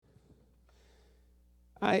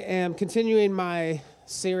I am continuing my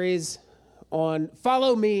series on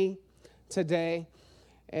Follow Me today,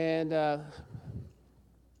 and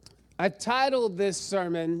I've titled this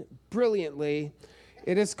sermon brilliantly.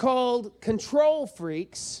 It is called Control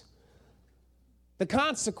Freaks, the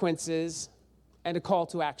Consequences, and a Call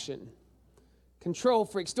to Action. Control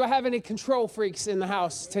freaks. Do I have any control freaks in the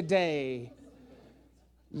house today?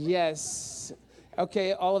 Yes.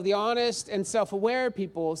 Okay, all of the honest and self-aware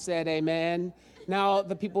people said amen. Now,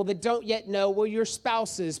 the people that don't yet know, will your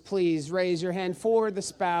spouses please raise your hand for the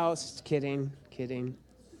spouse? Kidding.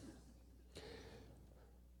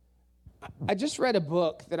 I just read a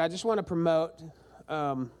book that I just want to promote.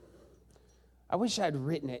 I wish I had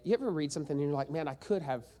written it. You ever read something and you're like, man, I could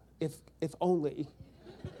have, if only.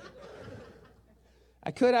 I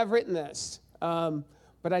could have written this,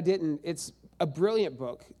 but I didn't. It's a brilliant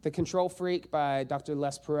book, The Control Freak by Dr.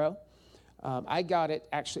 Les Perot. I got it,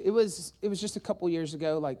 actually, it was just a couple years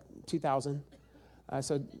ago, like 2000,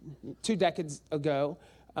 so 2 decades ago,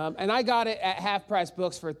 and I got it at half-price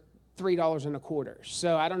books for $3.25.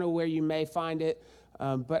 So I don't know where you may find it,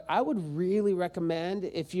 but I would really recommend,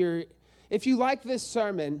 if you like this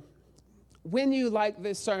sermon, when you like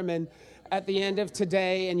this sermon at the end of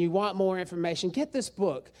today and you want more information, get this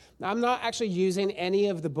book. Now, I'm not actually using any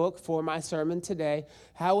of the book for my sermon today.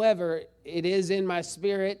 However, it is in my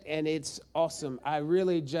spirit and it's awesome. I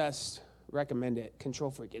really just recommend it. Control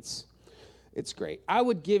Freak. It's great. I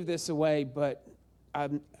would give this away, but I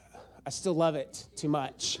still love it too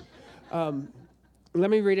much. Let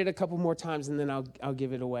me read it a couple more times and then I'll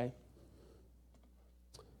give it away.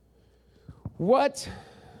 What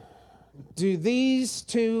do these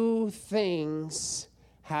two things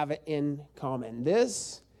have in common?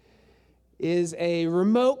 This is a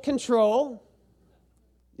remote control,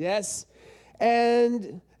 yes,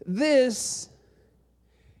 and this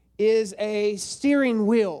is a steering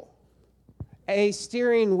wheel. A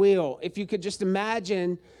steering wheel. If you could just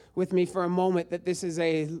imagine with me for a moment that this is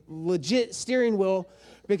a legit steering wheel,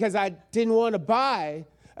 because I didn't want to buy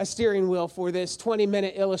a steering wheel for this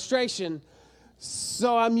 20-minute illustration.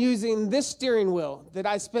 So I'm using this steering wheel that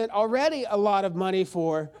I spent already a lot of money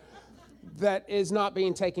for that is not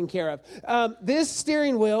being taken care of. This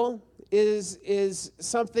steering wheel is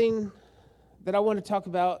something that I want to talk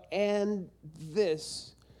about, and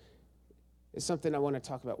this is something I want to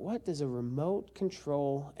talk about. What does a remote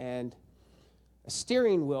control and a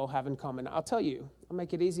steering wheel have in common? I'll tell you. I'll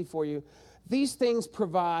make it easy for you. These things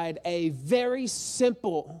provide a very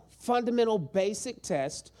simple, fundamental, basic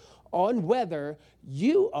test on whether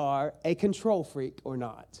you are a control freak or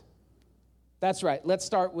not. That's right. Let's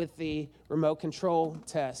start with the remote control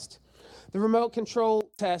test. The remote control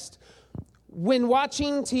test. When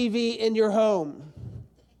watching TV in your home,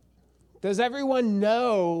 does everyone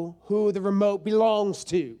know who the remote belongs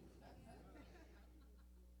to?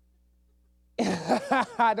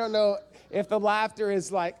 I don't know if the laughter is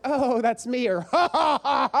like, oh, that's me, or ha, ha,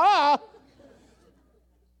 ha, ha.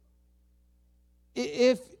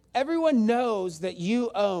 If everyone knows that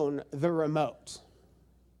you own the remote,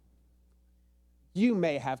 you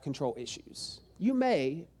may have control issues. You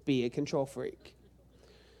may be a control freak.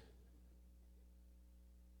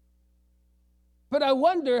 But I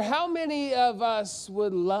wonder how many of us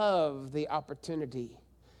would love the opportunity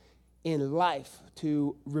in life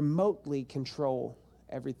to remotely control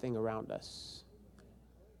everything around us.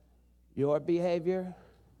 Your behavior,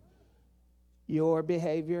 your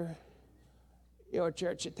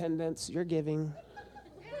church attendance, your giving.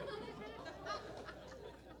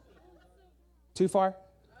 Too far?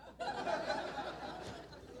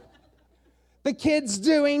 The kids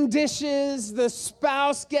doing dishes, the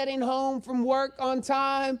spouse getting home from work on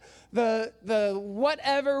time, the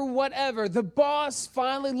whatever, the boss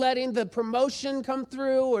finally letting the promotion come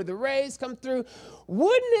through or the raise come through.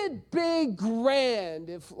 Wouldn't it be grand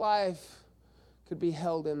if life could be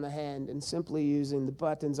held in the hand and simply using the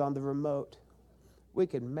buttons on the remote, we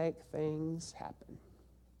could make things happen?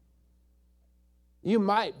 You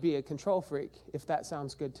might be a control freak if that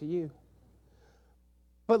sounds good to you.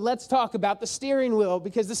 But let's talk about the steering wheel,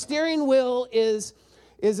 because the steering wheel is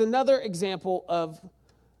another example of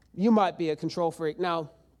you might be a control freak.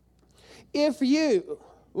 Now, if you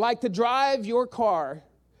like to drive your car,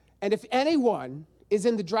 and if anyone is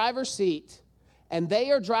in the driver's seat and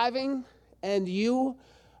they are driving and you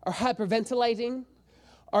are hyperventilating,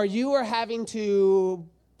 or you are having to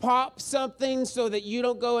pop something so that you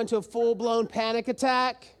don't go into a full-blown panic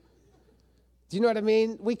attack. Do you know what I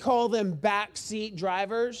mean? We call them backseat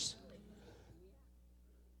drivers.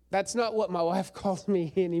 That's not what my wife calls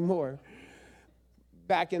me anymore.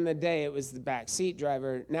 Back in the day, it was the back seat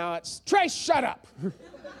driver. Now it's, Trace, shut up.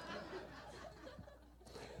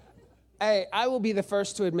 Hey, I will be the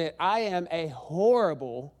first to admit, I am a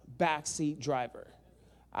horrible backseat driver.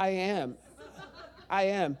 I am.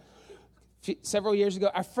 Several years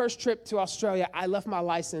ago, our first trip to Australia, I left my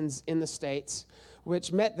license in the States,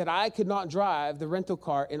 which meant that I could not drive the rental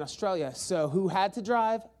car in Australia. So who had to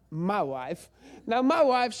drive? My wife. Now, my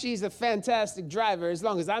wife, she's a fantastic driver as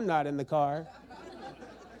long as I'm not in the car.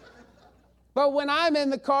 But when I'm in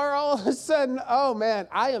the car, all of a sudden, oh man,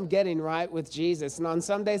 I am getting right with Jesus. And on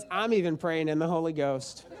some days, I'm even praying in the Holy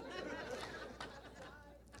Ghost.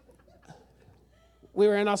 We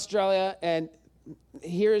were in Australia, and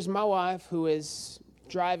here's my wife who is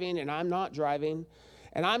driving, and I'm not driving.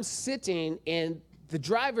 And I'm sitting in the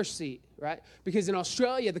driver's seat, right? Because in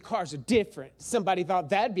Australia, the cars are different. Somebody thought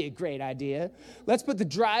that'd be a great idea. Let's put the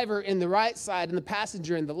driver in the right side and the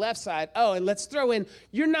passenger in the left side. Oh, and let's throw in,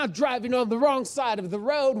 you're not driving on the wrong side of the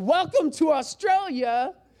road. Welcome to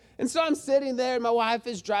Australia. And so I'm sitting there, and my wife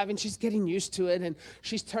is driving. She's getting used to it, and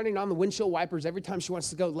she's turning on the windshield wipers every time she wants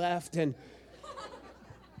to go left. And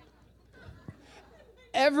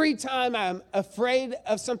every time I'm afraid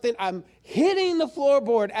of something, I'm hitting the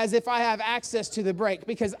floorboard as if I have access to the brake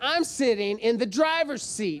because I'm sitting in the driver's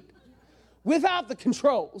seat without the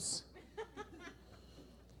controls.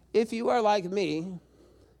 If you are like me,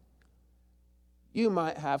 you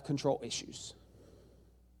might have control issues.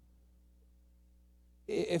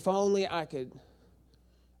 If only I could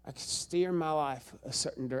steer my life a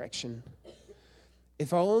certain direction.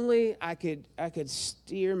 If only I could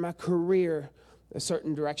steer my career a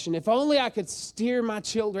certain direction. If only I could steer my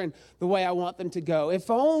children the way I want them to go. If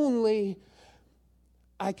only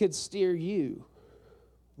I could steer you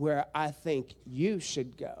where I think you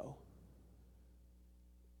should go.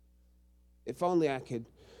 If only I could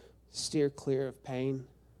steer clear of pain,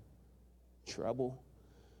 trouble,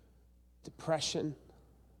 depression,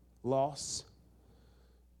 loss.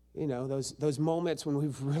 You know, those moments when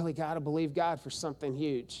we've really got to believe God for something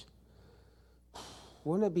huge.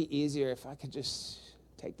 Wouldn't it be easier if I could just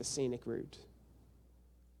take the scenic route?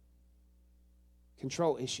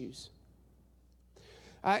 Control issues.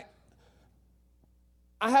 I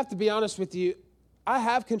have to be honest with you. I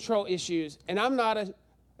have control issues, and I'm not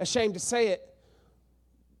ashamed to say it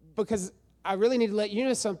because I really need to let you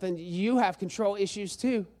know something. You have control issues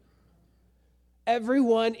too.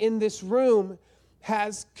 Everyone in this room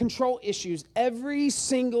has control issues. Every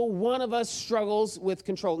single one of us struggles with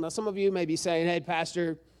control. Now, some of you may be saying, hey,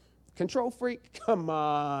 Pastor, control freak? Come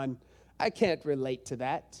on. I can't relate to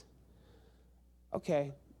that.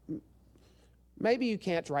 Okay. Maybe you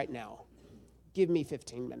can't right now. Give me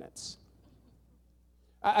 15 minutes.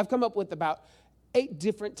 I've come up with about 8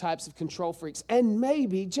 different types of control freaks. And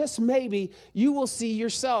maybe, just maybe, you will see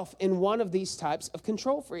yourself in one of these types of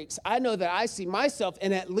control freaks. I know that I see myself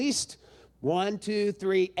in at least 1, 2,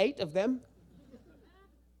 3, 8 of them.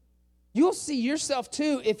 You'll see yourself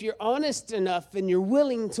too if you're honest enough and you're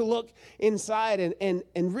willing to look inside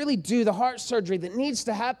and really do the heart surgery that needs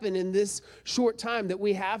to happen in this short time that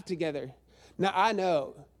we have together. Now, I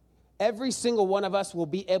know every single one of us will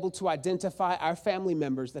be able to identify our family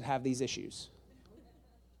members that have these issues.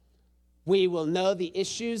 We will know the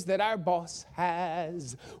issues that our boss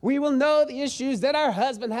has. We will know the issues that our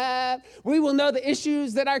husband has. We will know the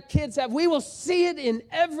issues that our kids have. We will see it in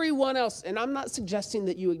everyone else. And I'm not suggesting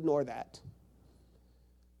that you ignore that.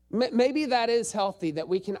 Maybe that is healthy, that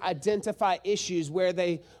we can identify issues where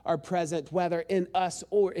they are present, whether in us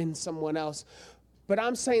or in someone else. But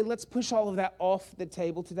I'm saying let's push all of that off the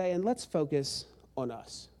table today and let's focus on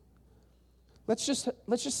us. Let's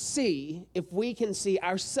just see if we can see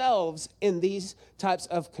ourselves in these types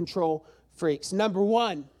of control freaks. Number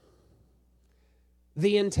 1,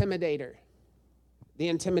 the intimidator. The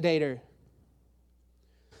intimidator.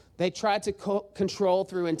 They try to control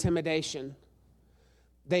through intimidation.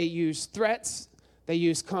 They use threats. They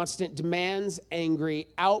use constant demands, angry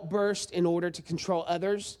outbursts in order to control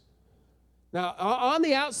others. Now, on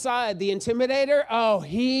the outside, the intimidator, oh,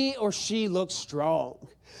 he or she looks strong.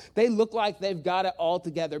 They look like they've got it all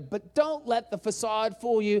together. But don't let the facade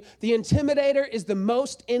fool you. The intimidator is the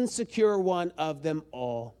most insecure one of them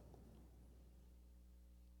all.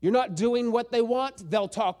 You're not doing what they want, they'll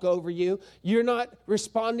talk over you. You're not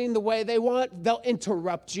responding the way they want, they'll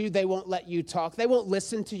interrupt you. They won't let you talk. They won't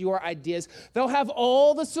listen to your ideas. They'll have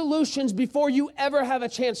all the solutions before you ever have a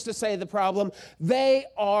chance to say the problem. They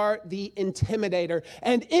are the intimidator.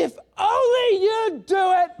 And if only you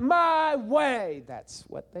do it my way, that's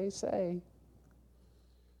what they say.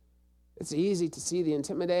 It's easy to see the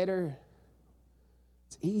intimidator.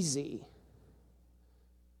 It's easy.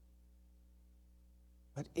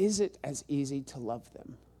 But is it as easy to love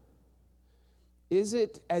them? Is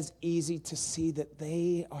it as easy to see that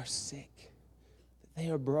they are sick, that they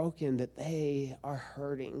are broken, that they are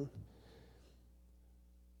hurting?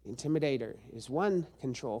 The intimidator is one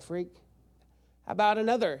control freak. How about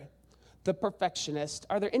another? The perfectionist.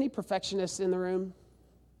 Are there any perfectionists in the room?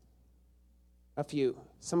 A few.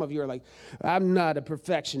 Some of you are like, I'm not a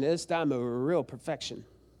perfectionist. I'm a real perfection.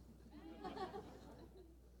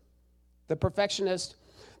 The perfectionist,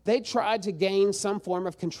 they tried to gain some form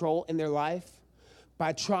of control in their life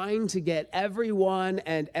by trying to get everyone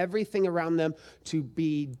and everything around them to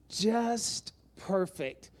be just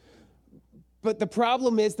perfect. But the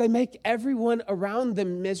problem is they make everyone around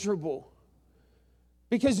them miserable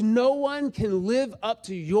because no one can live up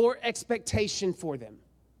to your expectation for them.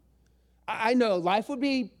 I know life would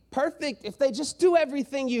be perfect if they just do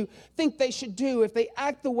everything you think they should do, if they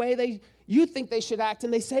act the way you think they should act,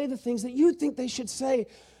 and they say the things that you think they should say.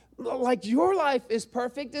 Like, your life is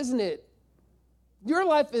perfect, isn't it? Your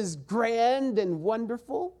life is grand and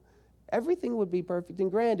wonderful. Everything would be perfect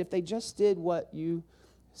and grand if they just did what you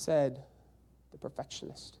said. The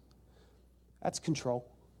perfectionist. That's control.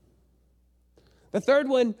 The third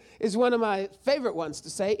one is one of my favorite ones to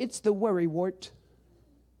say. It's the worrywart.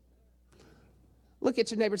 Look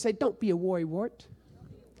at your neighbor and say, don't be a worrywart.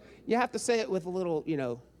 You have to say it with a little,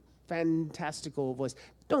 fantastical voice.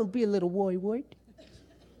 Don't be a little worrywart.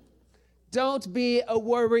 Don't be a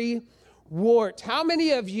worrywart. How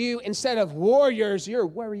many of you, instead of warriors, you're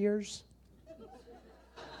worriers?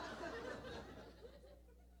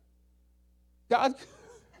 God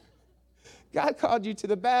called you to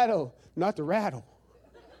the battle, not the rattle.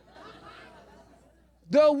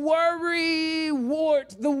 The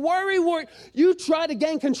worrywart, you try to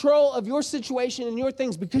gain control of your situation and your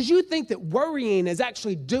things because you think that worrying is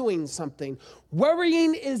actually doing something.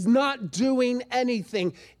 Worrying is not doing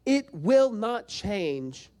anything. It will not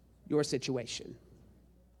change your situation.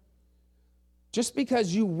 Just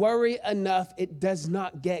because you worry enough, it does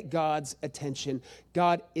not get God's attention.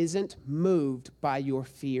 God isn't moved by your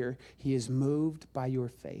fear. He is moved by your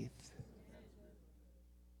faith.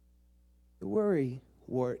 The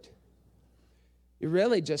worrywart. You're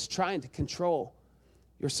really just trying to control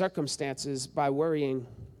your circumstances by worrying.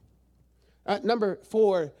 Number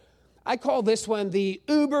 4, I call this one the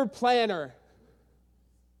Uber planner.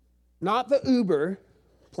 Not the Uber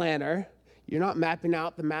planner. You're not mapping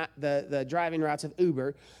out the driving routes of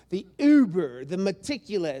Uber. The Uber, the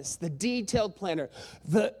meticulous, the detailed planner.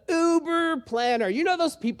 The Uber planner. You know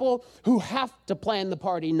those people who have to plan the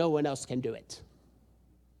party, no one else can do it.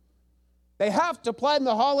 They have to plan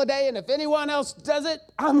the holiday, and if anyone else does it,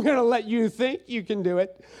 I'm going to let you think you can do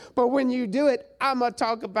it. But when you do it, I'm going to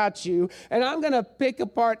talk about you, and I'm going to pick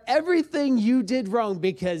apart everything you did wrong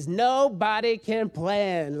because nobody can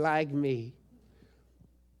plan like me.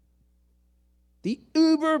 The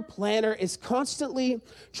Uber planner is constantly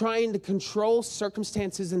trying to control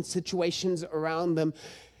circumstances and situations around them.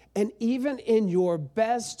 And even in your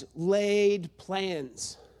best laid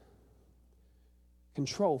plans,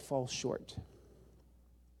 control falls short.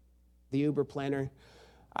 The Uber planner,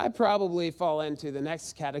 I probably fall into the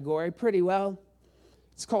next category pretty well.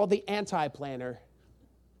 It's called the anti-planner.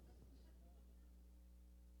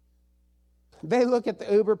 They look at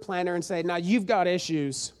the Uber planner and say, now you've got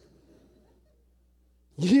issues.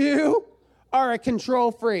 You are a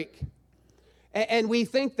control freak. And we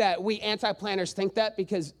think that, we anti-planners think that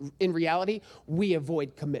because in reality, we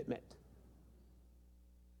avoid commitment.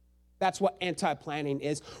 That's what anti-planning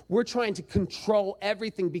is. We're trying to control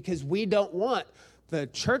everything because we don't want the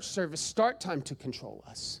church service start time to control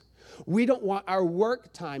us. We don't want our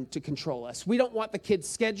work time to control us. We don't want the kids'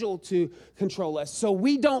 schedule to control us. So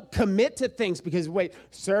we don't commit to things because, wait,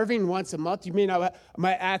 serving once a month? You mean I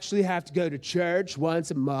might actually have to go to church once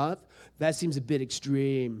a month? That seems a bit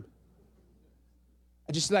extreme.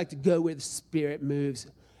 I just like to go where the Spirit moves.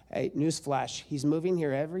 Hey, newsflash, He's moving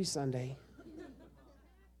here every Sunday.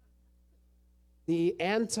 The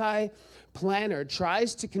anti-planner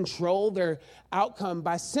tries to control their outcome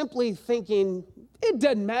by simply thinking, it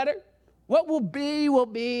doesn't matter. What will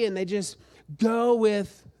be, and they just go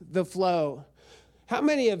with the flow. How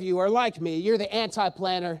many of you are like me? You're the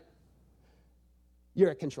anti-planner.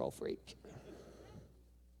 You're a control freak.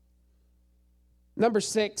 Number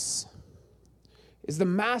 6 is the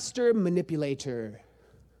master manipulator.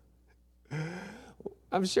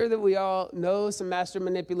 I'm sure that we all know some master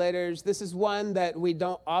manipulators. This is one that we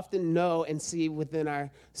don't often know and see within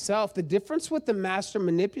ourselves. The difference with the master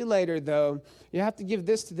manipulator, though, you have to give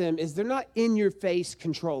this to them, is they're not in your face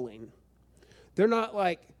controlling. They're not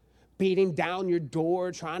like beating down your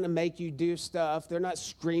door, trying to make you do stuff. They're not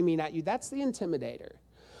screaming at you. That's the intimidator.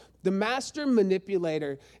 The master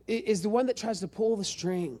manipulator is the one that tries to pull the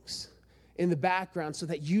strings in the background so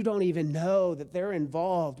that you don't even know that they're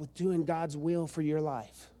involved with doing God's will for your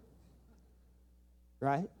life.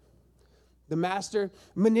 Right? The master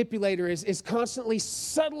manipulator is constantly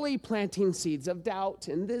subtly planting seeds of doubt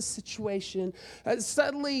in this situation,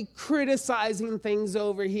 subtly criticizing things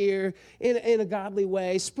over here in a godly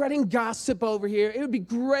way, spreading gossip over here. It would be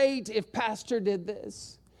great if pastor did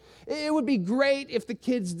this. It would be great if the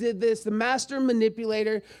kids did this. The master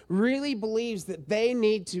manipulator really believes that they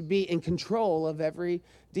need to be in control of every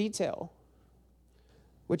detail.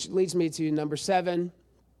 Which leads me to number 7,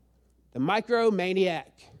 the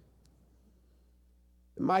micromaniac.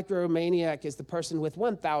 The micromaniac is the person with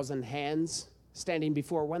 1,000 hands standing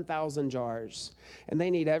before 1,000 jars, and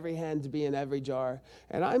they need every hand to be in every jar.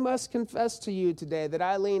 And I must confess to you today that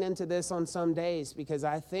I lean into this on some days because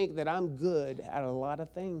I think that I'm good at a lot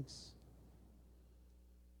of things.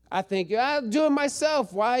 I think, I'll do it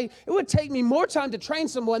myself. Why? It would take me more time to train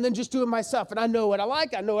someone than just do it myself. And I know what I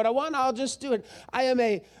like. I know what I want. I'll just do it. I am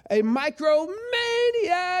a micromaniac.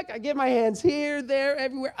 I get my hands here, there,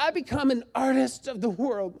 everywhere. I become an artist of the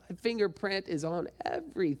world. My fingerprint is on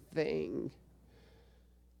everything.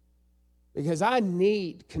 Because I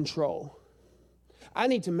need control. I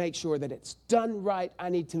need to make sure that it's done right. I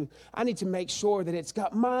need to make sure that it's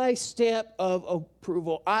got my stamp of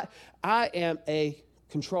approval. I am a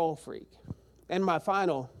control freak. And my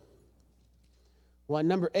final one,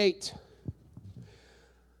 number 8,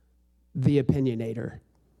 the opinionator.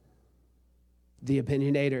 The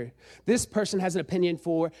opinionator. This person has an opinion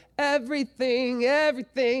for everything,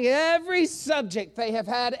 every subject. They have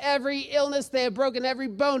had every illness. They have broken every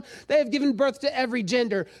bone. They have given birth to every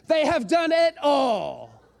gender. They have done it all.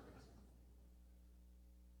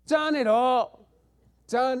 Done it all.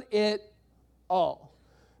 Done it all.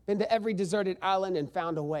 Been to every deserted island and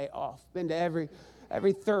found a way off. Been to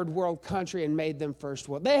every third world country and made them first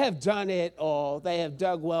world. They have done it all. They have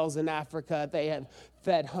dug wells in Africa. They have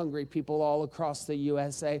fed hungry people all across the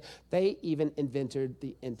USA. They even invented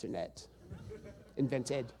the internet. They've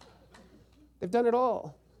done it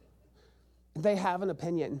all. They have an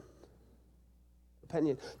opinion.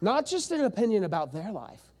 Not just an opinion about their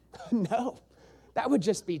life. No, that would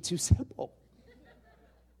just be too simple.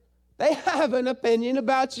 They have an opinion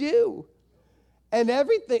about you. And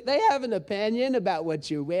everything. They have an opinion about what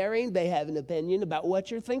you're wearing. They have an opinion about what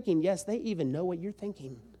you're thinking. Yes, they even know what you're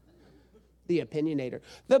thinking. The opinionator.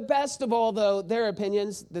 The best of all, though, their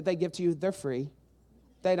opinions that they give to you, they're free.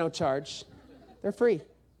 They don't charge. They're free.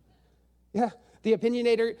 Yeah. The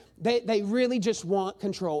opinionator, they really just want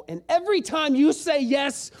control. And every time you say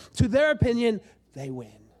yes to their opinion, they win.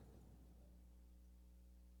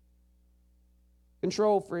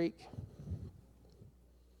 Control freak.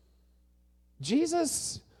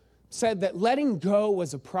 Jesus said that letting go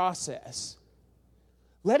was a process.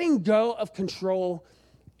 Letting go of control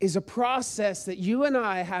is a process that you and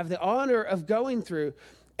I have the honor of going through.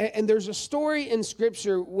 And there's a story in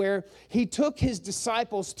Scripture where he took his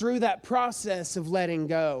disciples through that process of letting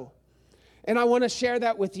go. And I want to share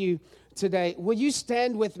that with you today. Will you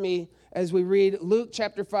stand with me as we read Luke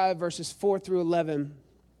chapter 5, verses 4 through 11?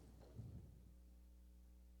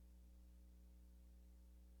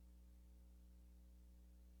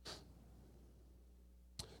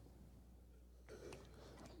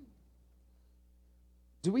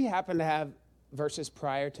 Do we happen to have verses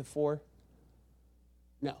prior to 4?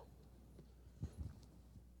 No.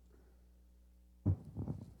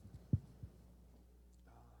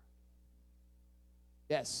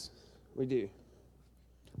 Yes, we do.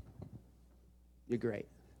 You're great.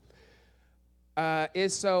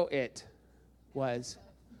 Is so it was.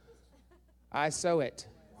 I so it.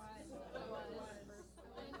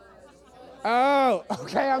 Oh,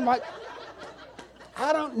 okay. I'm like,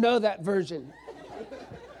 I don't know that version.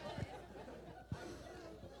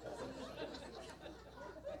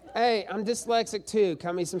 Hey, I'm dyslexic too.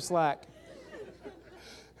 Cut me some slack.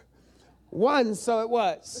 1, so it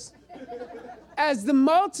was. As the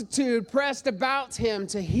multitude pressed about him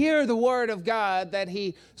to hear the word of God, that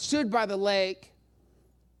he stood by the lake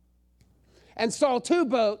and saw 2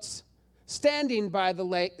 boats standing by the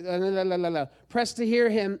lake, pressed to hear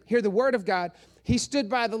the word of God. He stood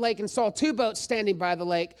by the lake and saw 2 boats standing by the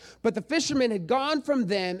lake, but the fishermen had gone from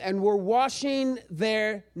them and were washing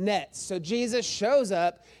their nets. So Jesus shows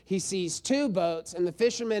up, he sees 2 boats, and the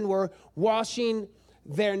fishermen were washing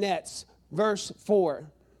their nets. Verse 4.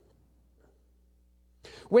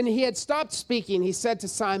 When he had stopped speaking, he said to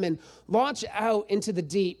Simon, "Launch out into the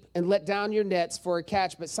deep and let down your nets for a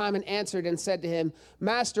catch." But Simon answered and said to him,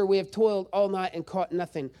 "Master, we have toiled all night and caught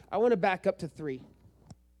nothing." I want to back up to 3.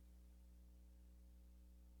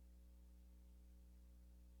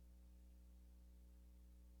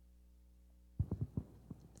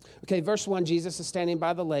 Okay, verse 1, Jesus is standing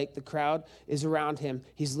by the lake. The crowd is around him.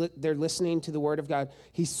 They're listening to the word of God.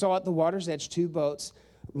 He saw at the water's edge 2 boats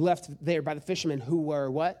left there by the fishermen who were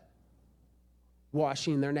what?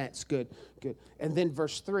 Washing their nets. Good. And then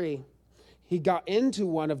verse 3, he got into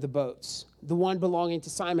one of the boats, the one belonging to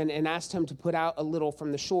Simon, and asked him to put out a little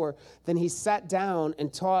from the shore. Then he sat down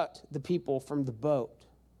and taught the people from the boat.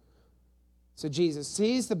 So Jesus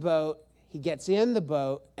sees the boat. He gets in the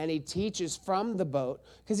boat and he teaches from the boat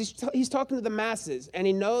because he's talking to the masses, and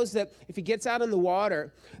he knows that if he gets out in the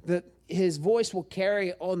water, that his voice will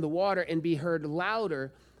carry on the water and be heard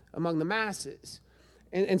louder among the masses.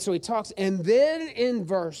 And so he talks. And then in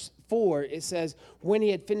verse 4, it says, when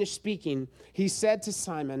he had finished speaking, he said to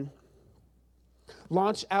Simon,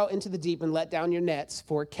 "Launch out into the deep and let down your nets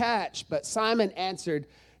for a catch." But Simon answered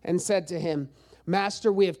and said to him,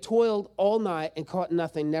 "Master, we have toiled all night and caught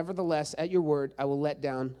nothing. Nevertheless, at your word, I will let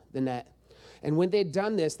down the net." And when they had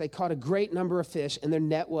done this, they caught a great number of fish, and their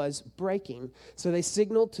net was breaking. So they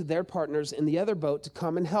signaled to their partners in the other boat to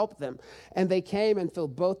come and help them. And they came and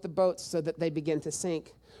filled both the boats so that they began to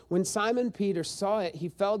sink. When Simon Peter saw it, he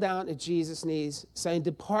fell down at Jesus' knees, saying,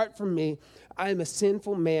 "Depart from me, I am a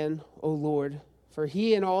sinful man, O Lord." For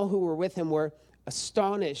he and all who were with him were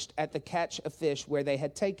astonished at the catch of fish where they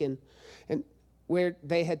had taken. And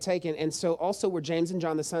so also were James and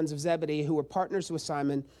John, the sons of Zebedee, who were partners with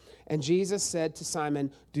Simon. And Jesus said to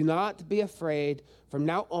Simon, "Do not be afraid. From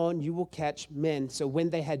now on you will catch men." So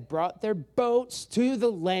when they had brought their boats to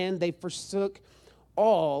the land, they forsook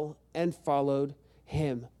all and followed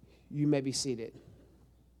him. You may be seated.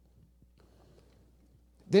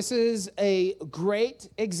 This is a great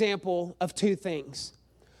example of 2 things: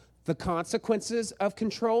 the consequences of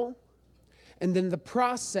control, and then the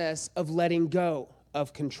process of letting go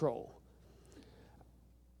of control.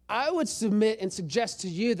 I would submit and suggest to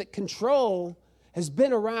you that control has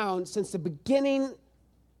been around since the beginning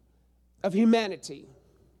of humanity.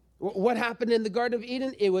 What happened in the Garden of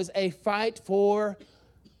Eden? It was a fight for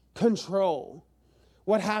control.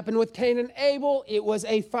 What happened with Cain and Abel? It was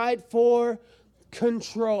a fight for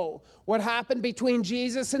control. What happened between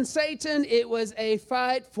Jesus and Satan? It was a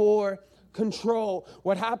fight for control.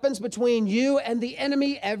 What happens between you and the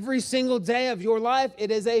enemy every single day of your life?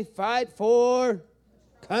 It is a fight for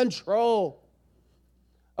control.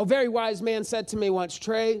 A very wise man said to me once,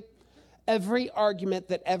 "Trey, every argument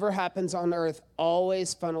that ever happens on earth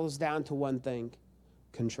always funnels down to one thing: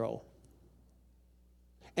 control."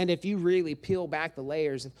 And if you really peel back the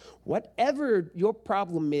layers of whatever your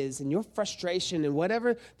problem is and your frustration and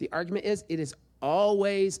whatever the argument is, it is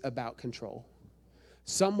always about control.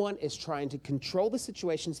 Someone is trying to control the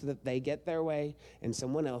situation so that they get their way, and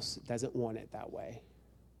someone else doesn't want it that way.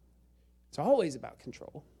 It's always about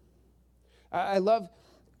control. I love,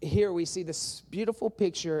 here we see this beautiful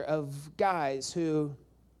picture of guys who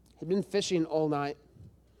had been fishing all night.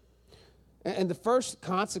 And the first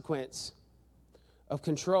consequence of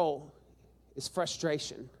control is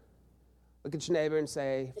frustration. Look at your neighbor and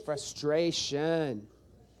say, frustration.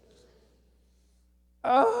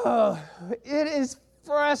 Oh, it is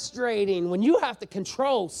frustrating when you have to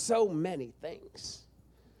control so many things.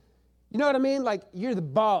 You know what I mean? Like, you're the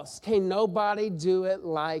boss. Can't nobody do it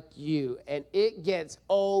like you. And it gets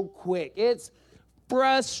old quick. It's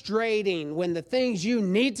frustrating when the things you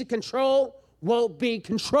need to control won't be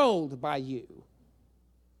controlled by you.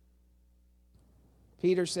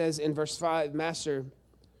 Peter says in verse 5, "Master,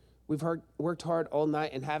 we've worked hard all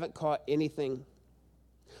night and haven't caught anything."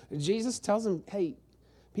 Jesus tells him, "Hey,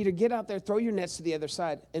 Peter, get out there, throw your nets to the other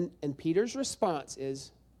side." And Peter's response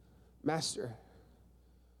is, "Master,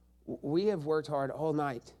 we have worked hard all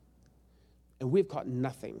night and we've caught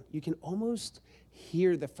nothing." You can almost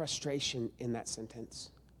hear the frustration in that sentence,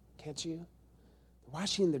 can't you? They're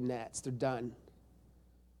washing their nets, they're done.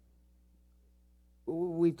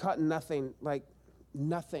 We've caught nothing, like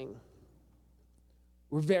nothing.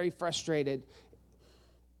 We're very frustrated.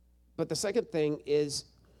 But the second thing is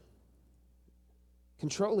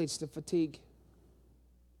control leads to fatigue.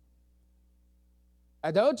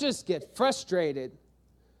 I don't just get frustrated,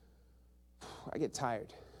 I get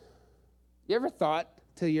tired. You ever thought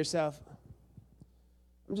to yourself,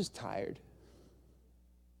 I'm just tired?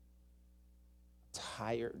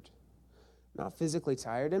 Tired. Not physically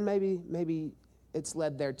tired, and maybe it's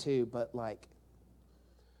led there too, but like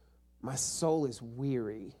My soul is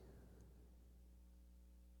weary.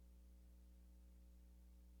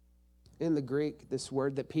 In the Greek, this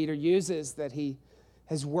word that Peter uses, that he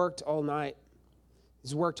has worked all night,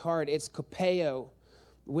 he's worked hard, it's kopeo,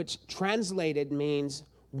 which translated means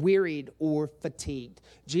wearied or fatigued.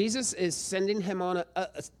 Jesus is sending him on a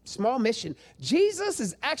small mission. Jesus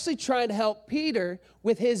is actually trying to help Peter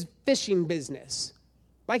with his fishing business.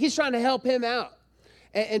 Like he's trying to help him out.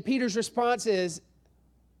 And Peter's response is,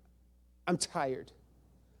 I'm tired.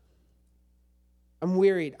 I'm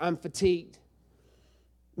wearied. I'm fatigued.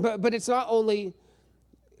 But it's not only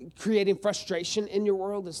creating frustration in your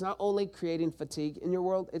world. It's not only creating fatigue in your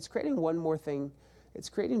world. It's creating one more thing. It's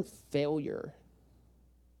creating failure.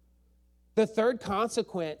 The third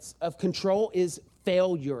consequence of control is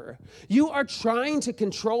failure. You are trying to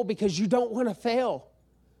control because you don't want to fail.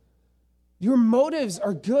 Your motives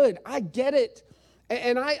are good. I get it.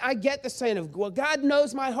 And I get the saying of, well, God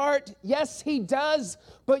knows my heart. Yes, he does.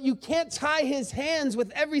 But you can't tie his hands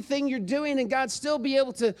with everything you're doing and God still be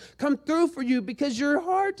able to come through for you because your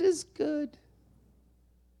heart is good.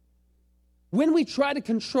 When we try to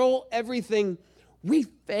control everything, we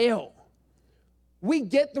fail. We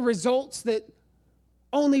get the results that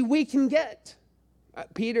only we can get.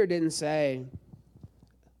 Peter didn't say,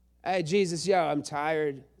 hey, Jesus, I'm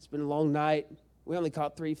tired. It's been a long night. We only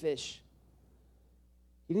caught 3 fish.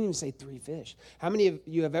 He didn't even say 3 fish. How many of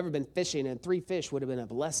you have ever been fishing and 3 fish would have been a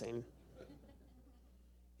blessing?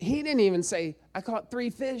 He didn't even say, I caught 3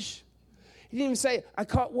 fish. He didn't even say, I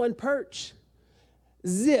caught 1 perch.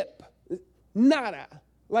 Zip. Nada.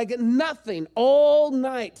 Like nothing. All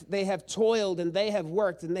night they have toiled and they have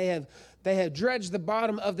worked and they have dredged the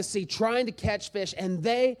bottom of the sea trying to catch fish, and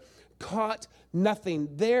they caught nothing.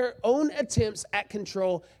 Their own attempts at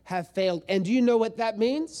control have failed. And do you know what that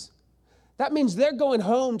means? That means they're going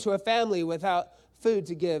home to a family without food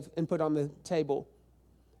to give and put on the table.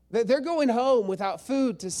 They're going home without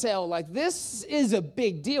food to sell. Like, this is a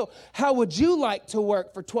big deal. How would you like to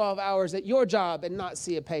work for 12 hours at your job and not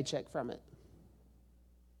see a paycheck from it?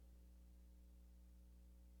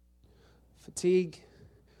 Fatigue,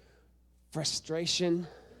 frustration,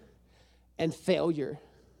 and failure.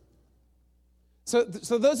 So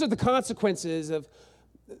those are the consequences of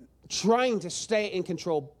trying to stay in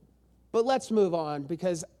control. But let's move on,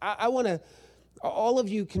 because I want to, all of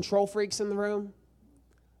you control freaks in the room,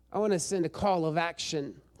 I want to send a call of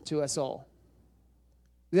action to us all.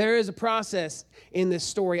 There is a process in this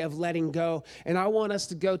story of letting go, and I want us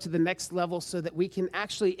to go to the next level so that we can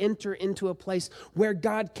actually enter into a place where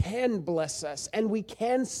God can bless us, and we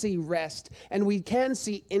can see rest, and we can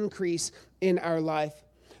see increase in our life.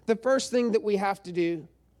 The first thing that we have to do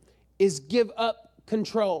is give up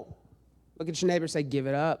control. Look at your neighbor and say, give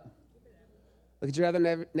it up. Look at your other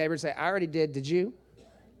neighbor and say, I already did. Did you?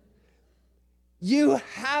 You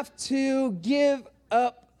have to give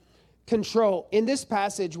up control. In this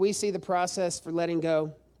passage, we see the process for letting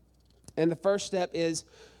go. And the first step is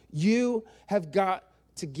you have got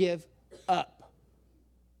to give up.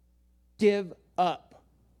 Give up.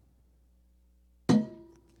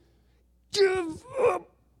 Give up.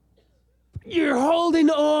 You're holding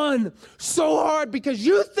on so hard because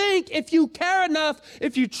you think if you care enough,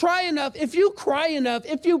 if you try enough, if you cry enough,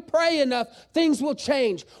 if you pray enough, things will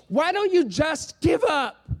change. Why don't you just give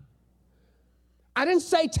up? I didn't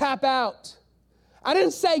say tap out. I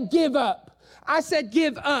didn't say give up. I said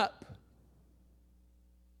give up.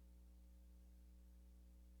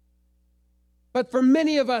 But for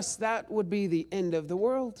many of us, that would be the end of the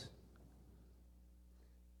world.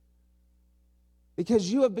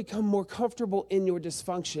 Because you have become more comfortable in your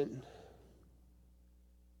dysfunction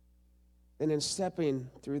than in stepping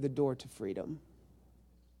through the door to freedom.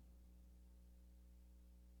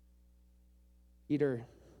 Peter,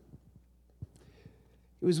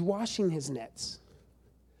 he was washing his nets.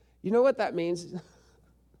 You know what that means? It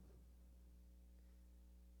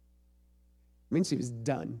means he was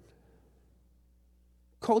done.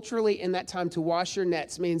 Culturally, in that time, to wash your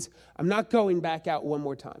nets means I'm not going back out one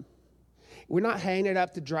more time. We're not hanging it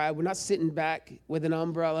up to dry. We're not sitting back with an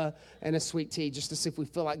umbrella and a sweet tea just to see if we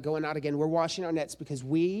feel like going out again. We're washing our nets because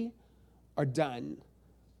we are done.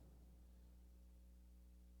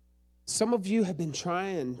 Some of you have been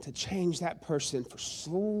trying to change that person for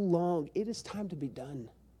so long. It is time to be done.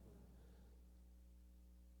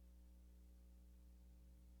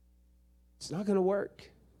 It's not going to work.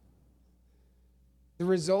 The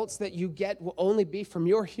results that you get will only be from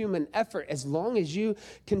your human effort as long as you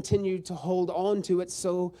continue to hold on to it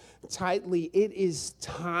so tightly. It is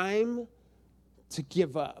time to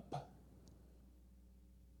give up.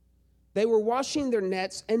 They were washing their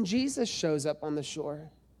nets, and Jesus shows up on the shore.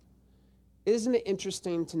 Isn't it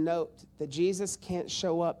interesting to note that Jesus can't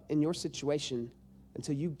show up in your situation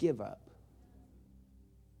until you give up?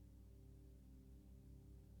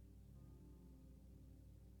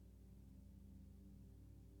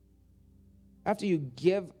 After you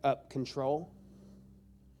give up control,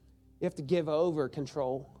 you have to give over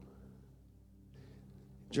control.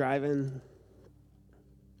 Driving.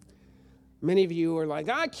 Many of you are like,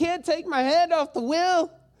 I can't take my hand off the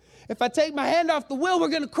wheel. If I take my hand off the wheel, we're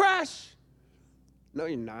going to crash. No,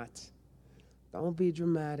 you're not. Don't be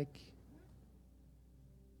dramatic.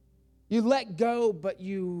 You let go, but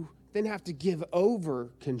you then have to give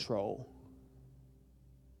over control.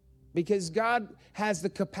 Because God has the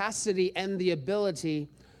capacity and the ability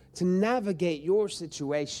to navigate your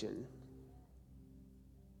situation.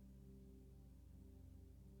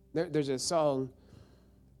 There's a song,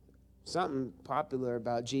 something popular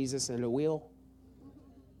about Jesus and a wheel.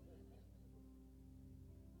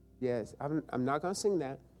 Yes, I'm not going to sing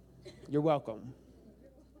that. You're welcome.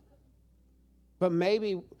 But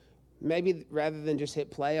maybe rather than just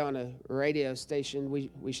hit play on a radio station,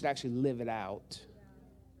 we should actually live it out.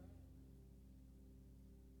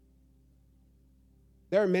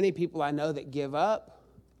 There are many people I know that give up,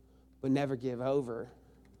 but never give over.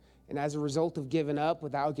 And as a result of giving up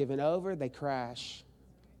without giving over, they crash.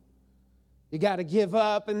 You got to give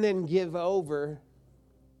up and then give over.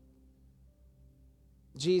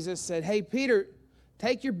 Jesus said, hey, Peter,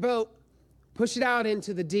 take your boat, push it out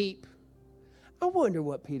into the deep. I wonder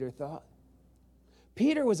what Peter thought.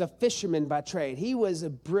 Peter was a fisherman by trade. He was a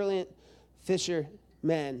brilliant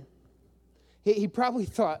fisherman. He probably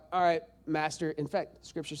thought, all right, master. In fact,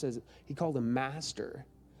 Scripture says he called him master.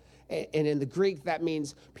 And in the Greek, that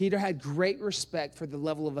means Peter had great respect for the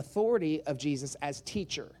level of authority of Jesus as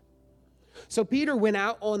teacher. So Peter went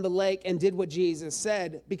out on the lake and did what Jesus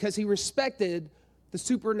said because he respected the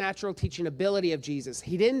supernatural teaching ability of Jesus.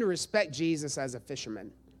 He didn't respect Jesus as a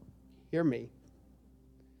fisherman. Hear me.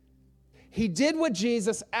 He did what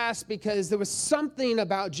Jesus asked because there was something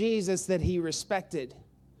about Jesus that he respected.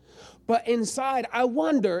 But inside, I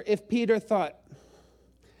wonder if Peter thought,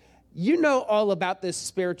 you know all about this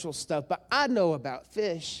spiritual stuff, but I know about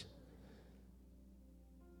fish.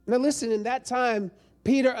 Now listen, in that time,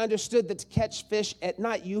 Peter understood that to catch fish at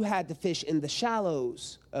night, you had to fish in the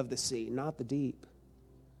shallows of the sea, not the deep.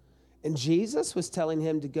 And Jesus was telling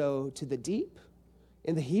him to go to the deep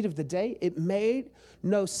in the heat of the day. It made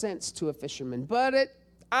no sense to a fisherman. But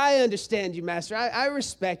I understand you, Master. I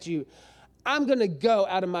respect you. I'm going to go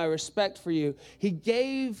out of my respect for you. He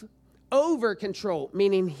gave over control,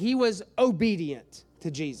 meaning he was obedient to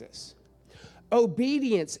Jesus.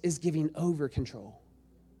 Obedience is giving over control.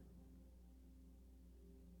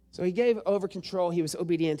 So he gave over control. He was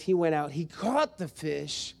obedient. He went out. He caught the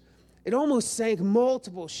fish. It almost sank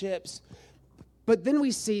multiple ships. But then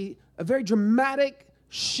we see a very dramatic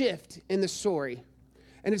shift in the story.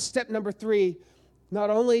 And it's step number 3. Not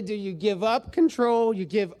only do you give up control, you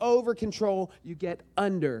give over control, you get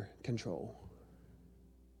under control.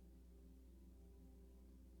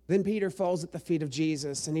 Then Peter falls at the feet of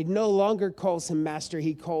Jesus, and he no longer calls him master,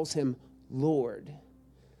 he calls him Lord,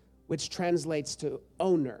 which translates to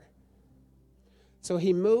owner. So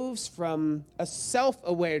he moves from a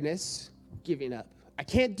self-awareness, giving up. I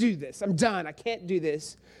can't do this. I'm done. I can't do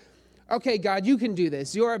this. Okay, God, you can do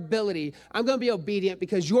this. Your ability. I'm going to be obedient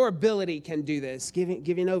because your ability can do this.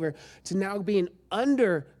 Giving over to now being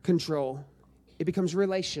under control. It becomes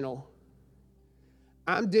relational.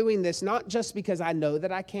 I'm doing this not just because I know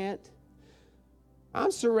that I can't.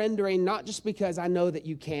 I'm surrendering not just because I know that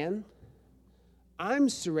you can. I'm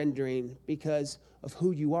surrendering because of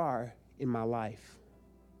who you are in my life.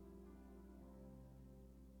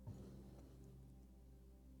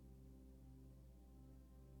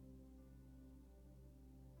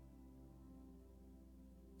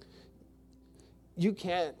 You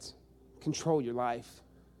can't control your life.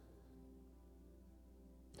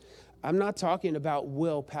 I'm not talking about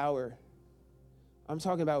willpower. I'm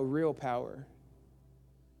talking about real power.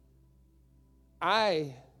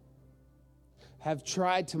 I have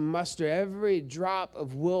tried to muster every drop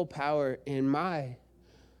of willpower in my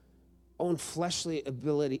own fleshly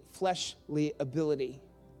ability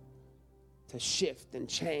to shift and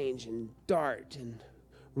change and dart and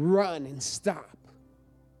run and stop.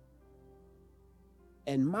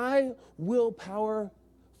 And my willpower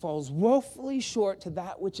falls woefully short to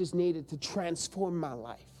that which is needed to transform my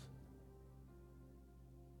life.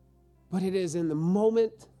 But it is in the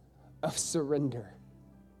moment of surrender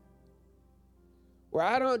where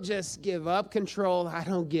I don't just give up control, I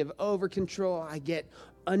don't give over control, I get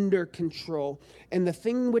under control. And the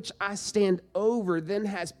thing which I stand over then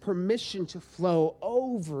has permission to flow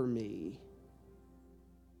over me.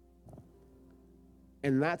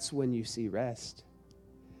 And that's when you see rest.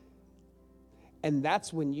 And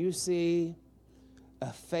that's when you see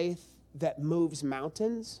a faith that moves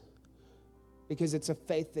mountains, because it's a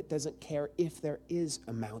faith that doesn't care if there is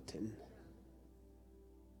a mountain.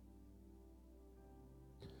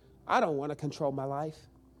 I don't want to control my life.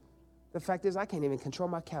 The fact is, I can't even control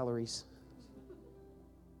my calories.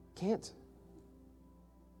 Can't.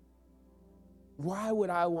 Why would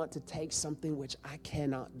I want to take something which I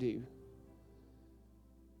cannot do?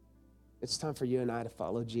 It's time for you and I to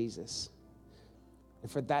follow Jesus.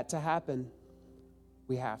 And for that to happen,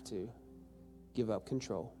 we have to give up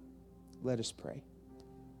control. Let us pray.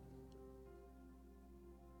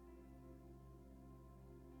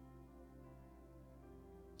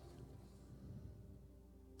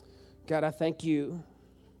 God, I thank you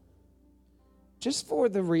just for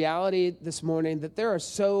the reality this morning that there are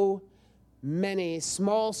so many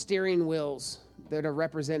small steering wheels that are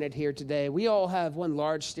represented here today. We all have one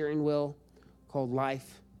large steering wheel called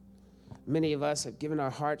life. Many of us have given our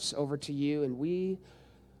hearts over to you, and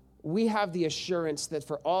we have the assurance that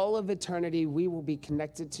for all of eternity, we will be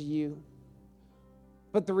connected to you.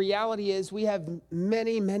 But the reality is we have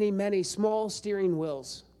many, many, many small steering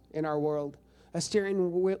wheels in our world. A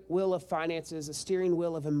steering wheel of finances, a steering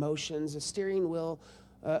wheel of emotions, a steering wheel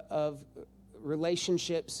of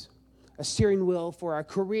relationships, a steering wheel for our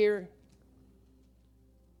career.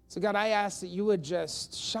 So God, I ask that you would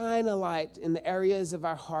just shine a light in the areas of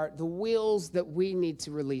our heart, the wheels that we need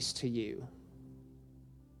to release to you.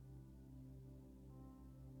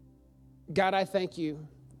 God, I thank you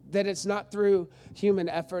that it's not through human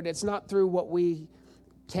effort. It's not through what we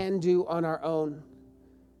can do on our own.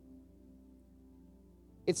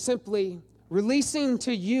 It's simply releasing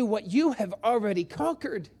to you what you have already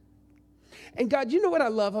conquered. And God, you know what I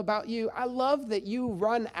love about you? I love that you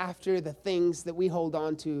run after the things that we hold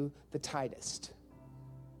on to the tightest.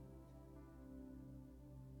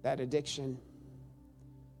 That addiction,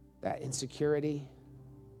 that insecurity,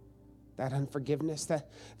 that unforgiveness,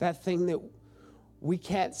 that thing that we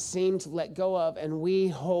can't seem to let go of, and we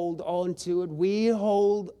hold on to it. We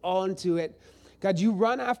hold on to it. God, you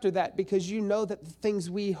run after that because you know that the things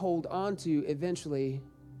we hold on to eventually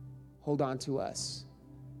hold on to us.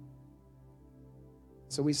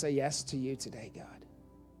 So we say yes to you today, God.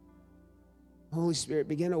 Holy Spirit,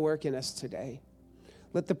 begin to work in us today.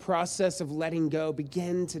 Let the process of letting go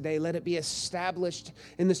begin today. Let it be established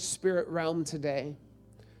in the spirit realm today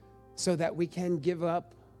so that we can give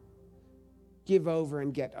up, give over,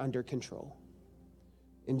 and get under control.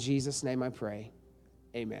 In Jesus' name I pray.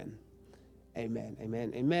 Amen. Amen.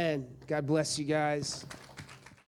 Amen. Amen. God bless you guys.